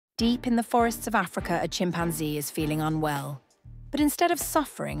Deep in the forests of Africa, a chimpanzee is feeling unwell. But instead of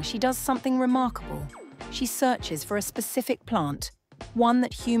suffering, she does something remarkable. She searches for a specific plant, one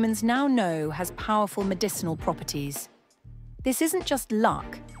that humans now know has powerful medicinal properties. This isn't just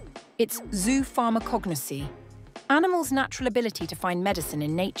luck, it's zoopharmacognosy, animals' natural ability to find medicine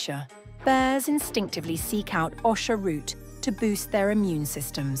in nature. Bears instinctively seek out osha root to boost their immune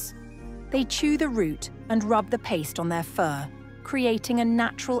systems. They chew the root and rub the paste on their fur, creating a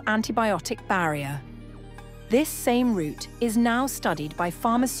natural antibiotic barrier. This same root is now studied by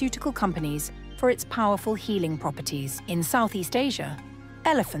pharmaceutical companies for its powerful healing properties. In Southeast Asia,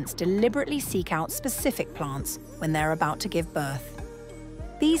 elephants deliberately seek out specific plants when they're about to give birth.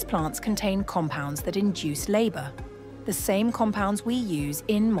 These plants contain compounds that induce labor, the same compounds we use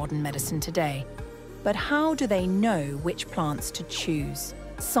in modern medicine today. But how do they know which plants to choose?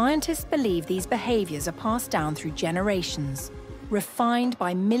 Scientists believe these behaviors are passed down through generations, refined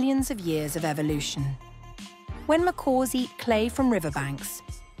by millions of years of evolution. When macaws eat clay from riverbanks,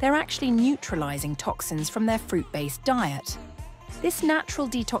 they're actually neutralizing toxins from their fruit-based diet. This natural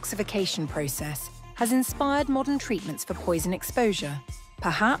detoxification process has inspired modern treatments for poison exposure.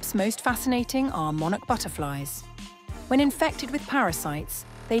 Perhaps most fascinating are monarch butterflies. When infected with parasites,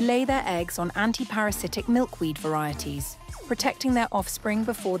 they lay their eggs on anti-parasitic milkweed varieties, protecting their offspring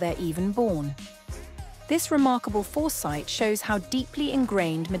before they're even born. This remarkable foresight shows how deeply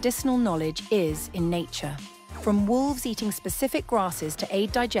ingrained medicinal knowledge is in nature. From wolves eating specific grasses to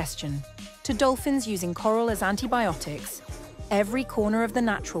aid digestion, to dolphins using coral as antibiotics, every corner of the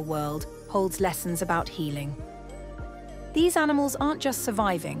natural world holds lessons about healing. These animals aren't just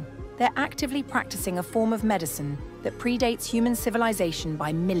surviving, they're actively practicing a form of medicine that predates human civilization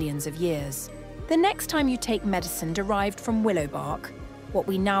by millions of years. The next time you take medicine derived from willow bark, what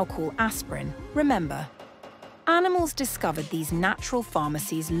we now call aspirin, remember, animals discovered these natural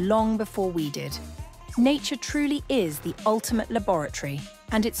pharmacies long before we did. Nature truly is the ultimate laboratory,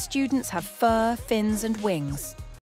 and its students have fur, fins, and wings.